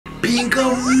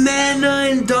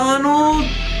Pinkamena and Donald?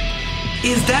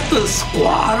 Is that the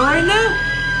squad right now?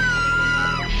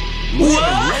 What?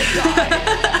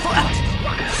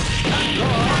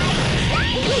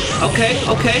 Okay.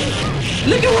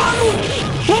 Look at Ronald.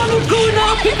 Ronald's going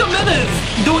off. Pinkamena's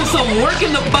doing some work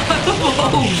in the bottom.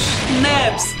 Oh,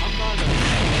 snaps.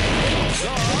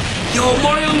 Yo,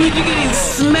 Mario and Luigi getting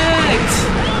smacked.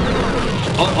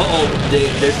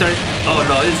 They're starting. Oh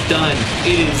no, it's done.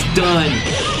 It is done.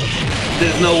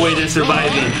 There's no way they're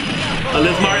surviving.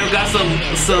 Unless Mario got some...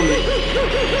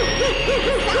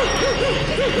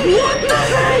 What the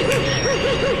heck?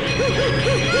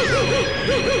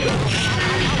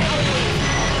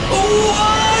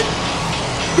 What?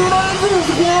 Dude, I'm gonna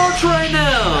watch right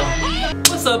now.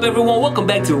 What's up, everyone? Welcome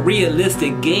back to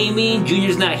Realistic Gaming.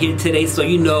 Junior's not here today, so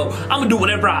you know I'm gonna do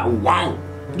whatever I want.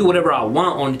 Do whatever I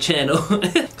want on the channel.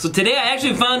 So today I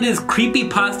actually found this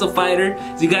creepypasta fighter.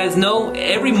 As you guys know,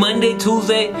 every Monday,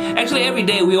 Tuesday, actually every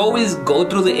day, we always go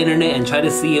through the internet and try to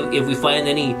see if we find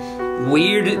any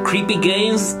weird, creepy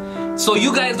games. So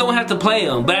you guys don't have to play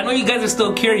them. But I know you guys are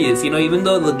still curious, you know, even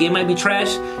though the game might be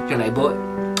trash, you're like, but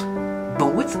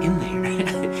what's in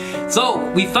there? So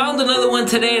we found another one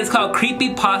today. It's called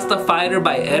Creepypasta Fighter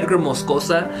by Edgar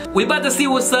Moscosa. We about to see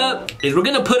what's up. Is we're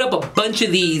gonna put up a bunch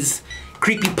of these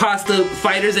creepypasta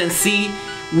fighters and see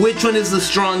which one is the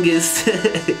strongest.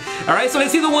 Alright, so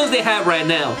let's see the ones they have right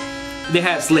now. They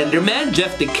have Slenderman,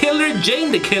 Jeff the Killer,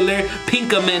 Jane the Killer,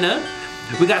 Pinkamena.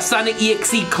 We got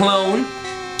Sonic.exe Clone,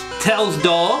 Tails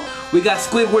Doll. We got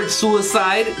Squidward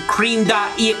Suicide,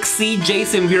 Cream.exe,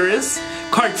 Jason Vuris,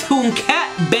 Cartoon Cat,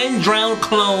 Ben Drowned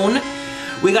Clone.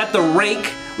 We got the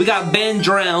Rake. We got Ben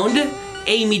Drowned,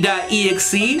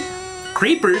 Amy.exe,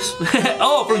 Creepers.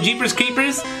 Oh, from Jeepers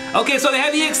Creepers. Okay, so they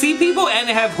have EXE people and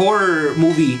they have horror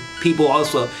movie people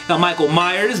also. Now Michael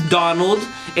Myers, Donald,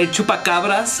 El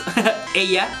Chupacabras,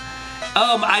 ella.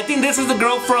 I think this is the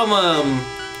girl from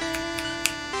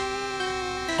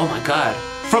oh my god,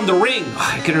 from The Ring.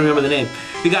 Oh, I can't remember the name.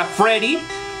 We got Freddy.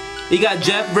 You got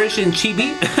Jeff version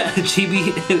Chibi.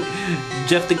 Chibi,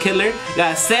 Jeff the Killer.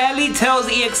 Got Sally,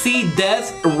 Tails.exe,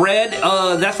 Death, Red.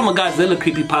 That's from a Godzilla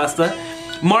creepypasta.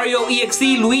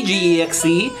 Mario.EXE,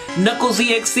 Luigi.exe,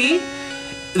 Knuckles.exe.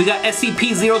 We got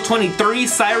SCP-023,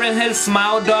 Siren Head,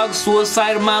 Smile Dog,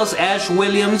 Suicide Mouse, Ash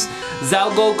Williams,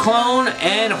 Zalgo Clone,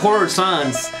 and Horror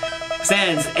Sans.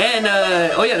 And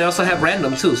oh yeah, they also have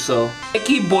random too, so.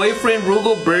 Icky Boyfriend,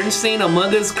 Rugal, Bernstein,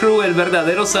 Among Us Crew, El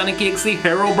Verdadero, Sonic.exe,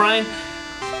 Herobrine.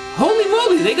 Holy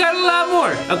moly, they got a lot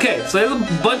more. Okay, so there's a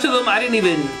bunch of them. I don't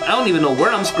even know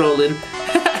where I'm scrolling.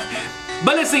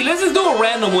 But let's see, let's just do a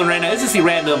random one right now. Let's just see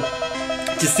random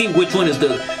to see which one is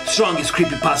the strongest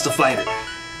creepypasta fighter.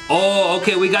 Oh,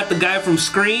 okay, we got the guy from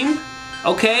Scream.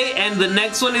 Okay, and the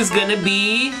next one is gonna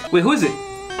be... Wait, who is it?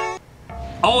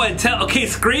 Oh, and okay,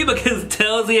 Scream against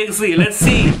Tails.exe. Let's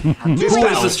see who is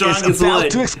the strongest one.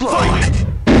 To explode.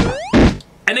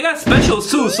 And they got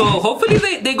specials too, so hopefully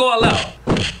they go all out.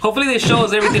 Hopefully they show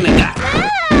us everything they got.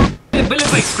 But it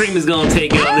looks like Scream is gonna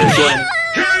take it on this one.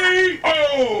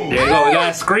 There you go, we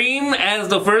got Scream as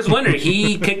the first winner.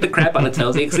 He kicked the crap out of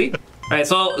Tails.exe. Alright,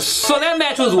 so that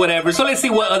match was whatever. So let's see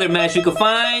what other match you could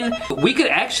find. We could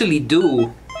actually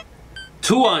do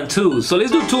 2-on-2. So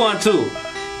let's do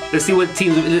 2-on-2. Let's see what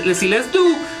teams. Let's see, let's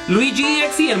do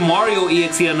Luigi.exe and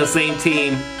Mario.exe on the same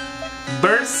team.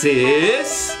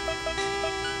 Versus.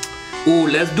 Ooh,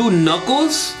 let's do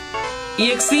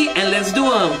Knuckles.exe and let's do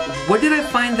where did I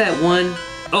find that one?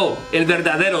 Oh, El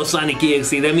Verdadero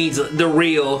Sonic.exe. That means the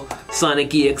real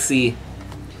Sonic.exe.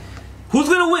 Who's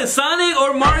gonna win, Sonic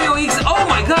or Mario.exe? Oh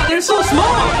my god, they're so small.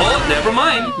 Oh, never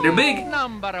mind. They're big.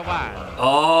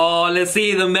 Oh, let's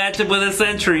see the matchup of the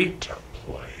century.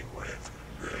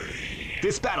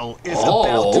 This battle is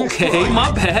about to okay, explode.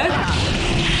 my bad.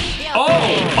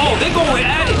 Oh, they're going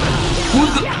at it.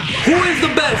 Who is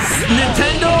the best,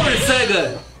 Nintendo or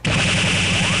Sega?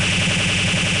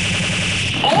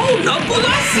 Oh, Knuckles,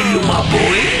 I see you, my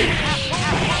boy.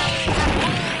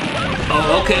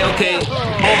 Oh, okay.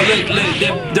 Oh,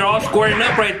 look, they're all squaring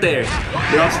up right there.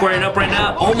 They're all squaring up right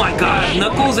now. Oh my god,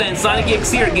 Knuckles and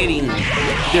Sonic.exe are getting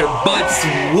their butts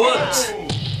whooped.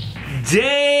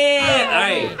 Damn!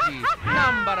 Alright.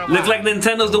 Looks like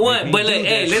Nintendo's the one. But like,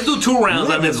 hey, let's do 2 rounds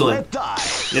on this one.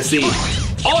 Let's see.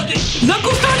 Oh,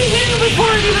 Knuckles started hitting him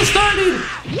before it even started.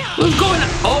 What's going on?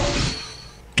 Oh.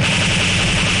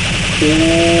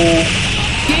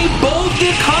 They both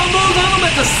did combos on them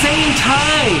at the same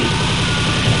time.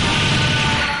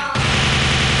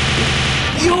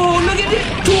 Yo, look at this.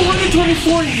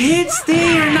 224 hits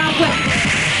there. Not bad.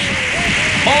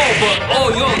 Oh, but, oh,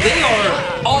 yo, they are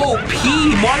OP.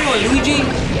 Mario and Luigi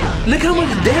Look how much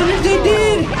damage they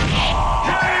did.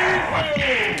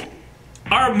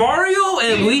 Are Mario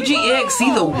and Luigi.exe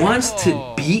the ones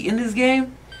to beat in this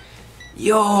game?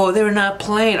 Yo, they're not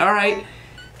playing. All right,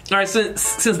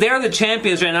 since they're the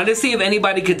champions right now, let's see if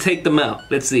anybody could take them out.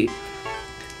 Let's see.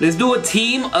 Let's do a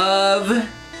team of...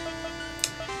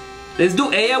 Let's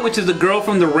do Aya, which is the girl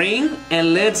from The Ring.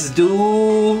 And let's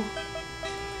do...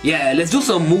 Yeah, let's do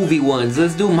some movie ones.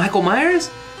 Let's do Michael Myers.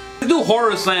 Let's do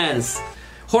Horror Sans.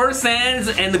 Horror Sans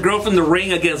and the girl from The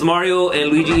Ring against Mario and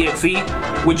Luigi.exe.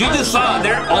 What you just saw,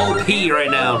 they're OP right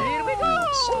now.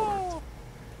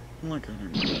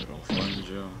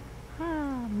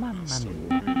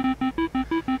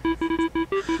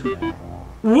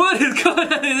 What is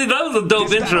going on? That was a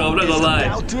dope intro, I'm not gonna lie.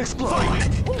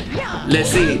 Let's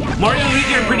see. Mario and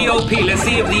Luigi are pretty OP. Let's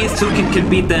see if these two can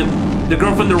beat them. The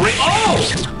girl from The Ring. Oh!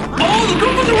 Oh, the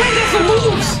girl from The Ring got some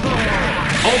moves!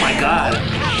 Oh my god.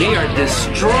 They are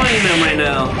destroying them right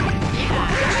now.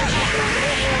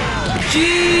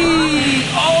 Gee!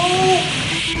 Oh!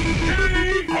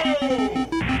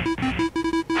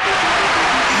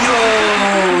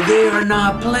 Yo, they are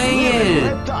not playing.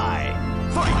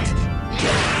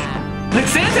 Like,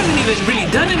 Sans hasn't even really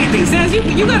done anything. Sans,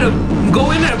 you gotta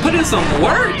go in there and put in some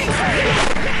work.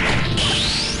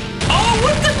 Oh,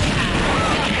 what the?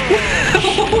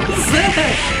 What was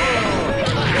that?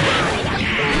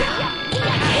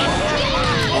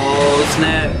 Oh,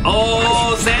 snap.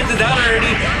 Oh, Sans is out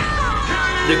already.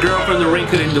 The girl from The Ring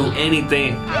couldn't do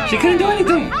anything. She couldn't do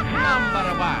anything.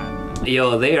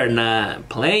 Yo, they are not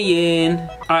playing.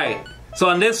 Alright, so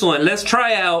on this one, let's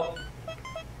try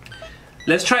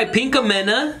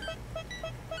Pinkamena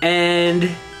and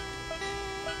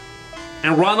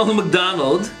Ronald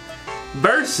McDonald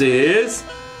versus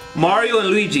Mario and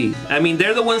Luigi. I mean,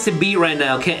 they're the ones to beat right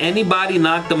now. Can anybody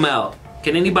knock them out?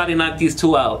 Can anybody knock these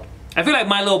two out? I feel like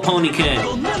My Little Pony can.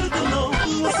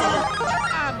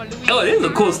 Oh, this is a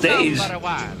cool stage.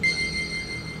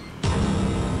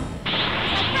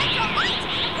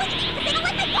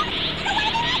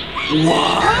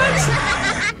 What?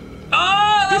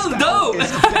 Oh, that was dope.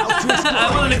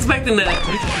 I wasn't expecting that.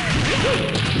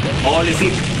 Oh, let's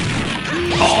see.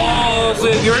 Oh, so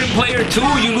if you're in player 2,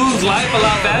 you lose life a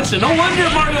lot faster. No wonder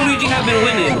Mario and Luigi have been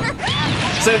winning.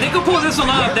 So if they can pull this one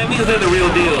off, that means they're the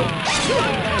real deal.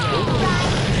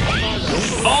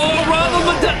 Oh, Ronald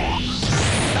McDonald.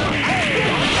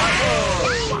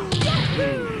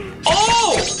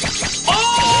 Oh!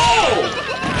 Oh!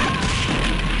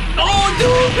 Oh,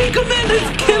 dude, Pinkamena's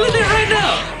killing it right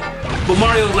now. But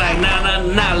Mario's like,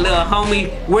 nah, little homie.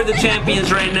 We're the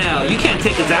champions right now. You can't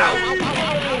take us out.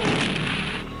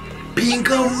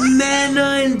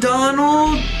 Pinkamena and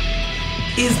Donald?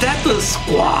 Is that the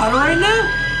squad right now?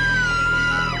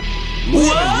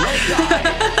 What?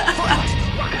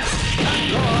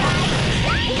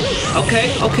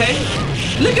 Okay.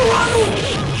 Look at Ronald.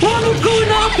 Ronald's going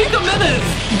off. Pinkamena's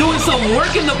doing some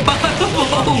work in the bottom.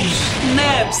 Oh,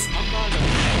 snaps.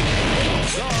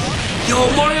 Yo,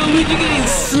 Mario and Luigi getting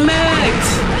smacked.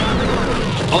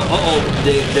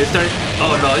 They're starting.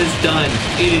 Oh no, it's done.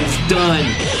 It is done.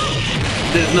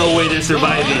 There's no way they're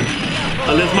surviving.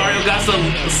 Unless Mario got some...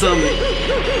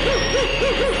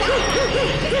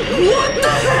 What the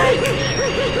heck?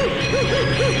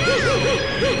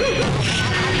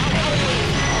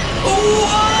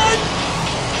 What?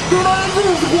 Dude, I'm in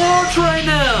this watch right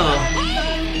now.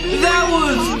 That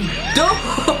was dope.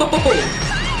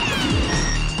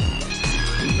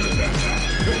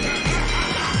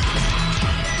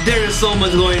 There is so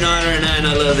much going on right now and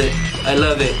I love it. I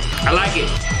love it. I like it.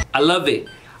 I love it.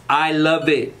 I love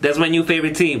it. That's my new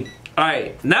favorite team.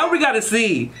 Alright, now we gotta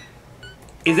see.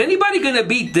 Is anybody gonna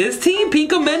beat this team?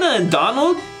 Pinkamena and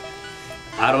Donald?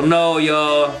 I don't know,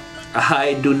 y'all.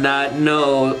 I do not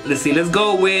know. Let's see. Let's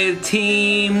go with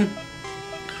team...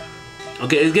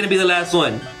 Okay, it's gonna be the last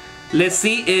one. Let's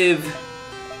see if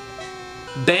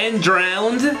Ben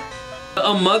drowned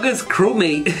Among Us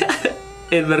crewmate.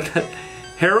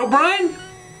 Herobrine?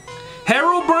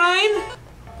 Herobrine?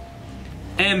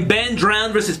 And Ben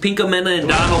drowned versus Pinkamena and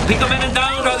Donald. Pinkamena and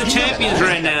Donald are the champions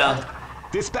right now.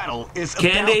 This battle is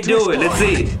Can they do it? Let's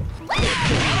see.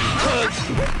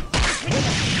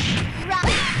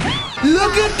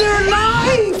 Look at their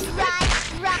life!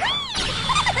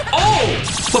 Oh!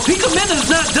 But Pinkamena is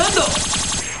not done though.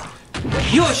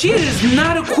 Yo, she is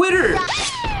not a quitter.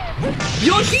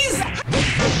 Yo,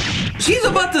 she's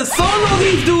about to solo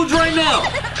these dudes right now.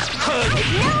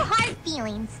 No hard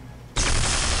feelings.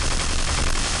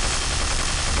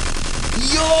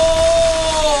 Yo!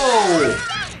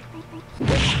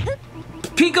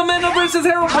 Pinkamena versus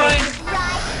Herobrine.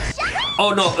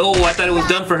 Oh no, oh, I thought it was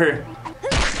done for her.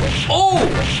 Oh,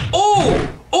 oh,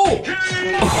 oh.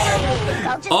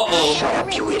 Uh-oh.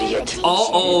 You idiot.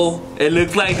 Uh-oh. It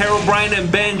looks like Herobrine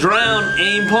and Ben Drown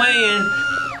ain't playing.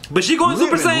 But she going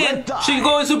Super Saiyan. She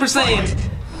going Super Saiyan.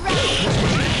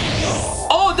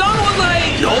 Oh, Don was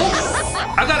like, nope.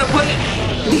 I gotta put it.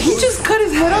 Did he just cut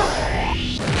his head off?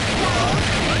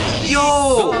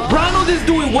 Yo, Ronald is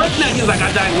doing work now. He's like,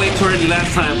 I died way too early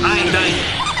last time. I ain't dying.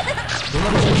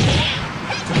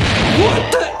 What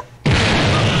the?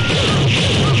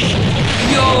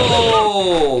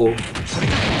 Yo!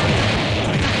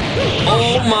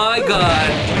 Oh my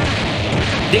god.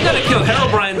 They gotta kill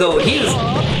Herobrine though.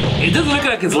 It doesn't look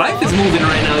like his life is moving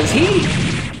right now, is he?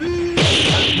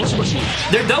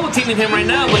 They're double teaming him right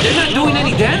now, but they're not doing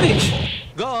any damage.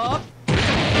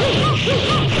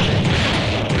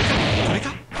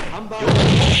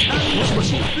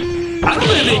 I don't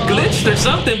know if they glitched or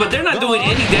something, but they're not doing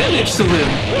any damage to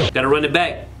him. Gotta run it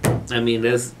back. I mean,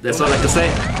 that's all I can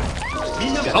say.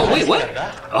 Oh, wait, what?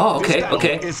 Oh, okay,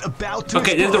 okay.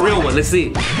 Okay, there's the real one. Let's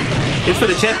see. It's for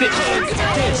the champion.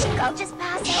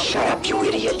 You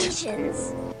idiot.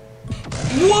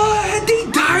 What? They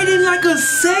died in like a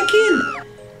second?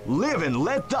 Live and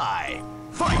let die.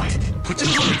 Fight.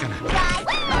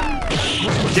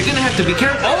 They're gonna have to be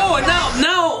careful. Oh, and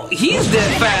now he's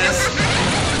dead fast.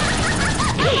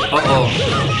 Uh-oh.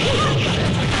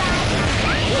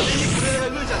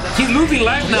 He's losing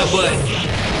life now, but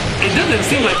it doesn't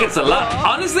seem like it's a lot.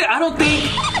 Honestly, I don't think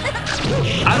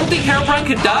Herobrine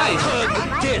could die.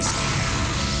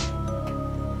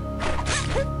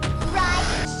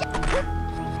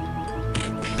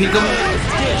 Pick him.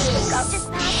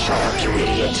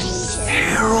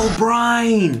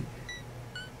 Herobrine.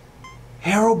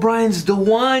 Herobrine's the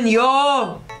one,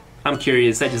 y'all. I'm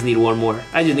curious. I just need one more.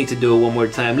 I just need to do it one more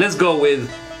time. Let's go with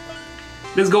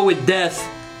Death.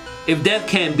 If Death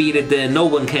can't beat it, then no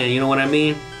one can. You know what I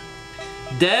mean?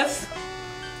 Death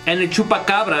and the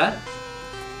Chupacabra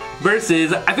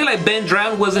versus. I feel like Ben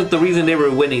Drown wasn't the reason they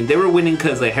were winning. They were winning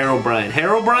because of Herobrine.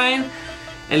 Herobrine,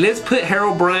 and let's put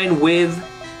Herobrine with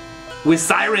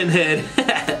Siren Head.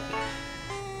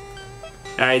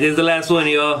 All right, this is the last one,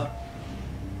 y'all.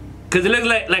 Cause it looks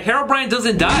like Herobrine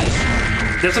doesn't die.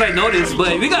 That's what I noticed.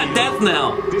 But we got Death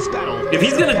now. If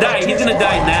he's gonna die, he's gonna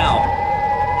die now.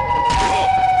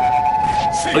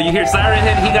 Oh, you hear Siren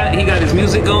Head? He got his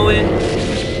music going.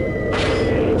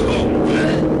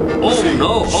 Oh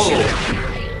no! Oh,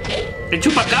 the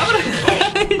Chupacabra!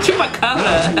 Chupacabra!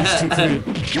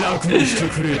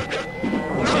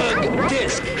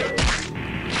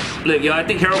 Look, y'all. I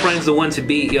think Herobrine's the one to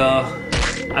beat, y'all.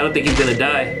 I don't think he's gonna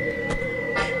die.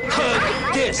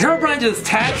 Herobrine just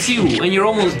taps you and you're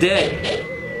almost dead.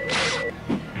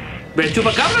 But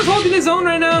Chupacabra's holding his own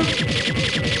right now.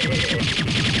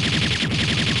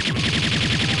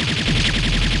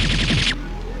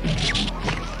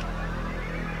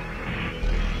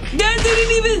 That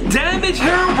didn't even damage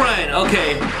Herobrine.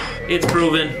 Okay, it's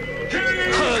proven.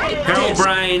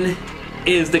 Herobrine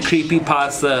is the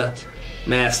creepypasta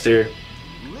master.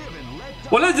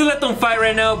 Well, let's just let them fight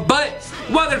right now. But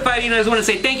while they're fighting, I just want to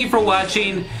say thank you for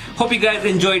watching. Hope you guys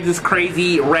enjoyed this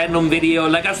crazy random video.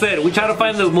 Like I said, we try to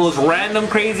find the most random,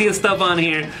 craziest stuff on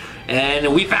here,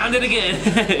 and we found it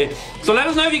again. So let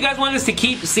us know if you guys want us to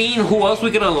keep seeing who else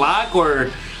we can unlock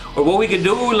or what we can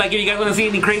do. Like if you guys want to see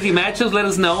any crazy matches, let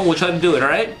us know and we'll try to do it,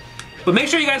 alright? But make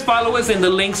sure you guys follow us in the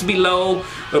links below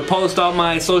or post all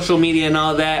my social media and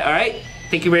all that, alright?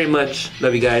 Thank you very much.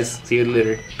 Love you guys. See you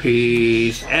later.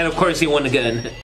 Peace. And of course, he won again.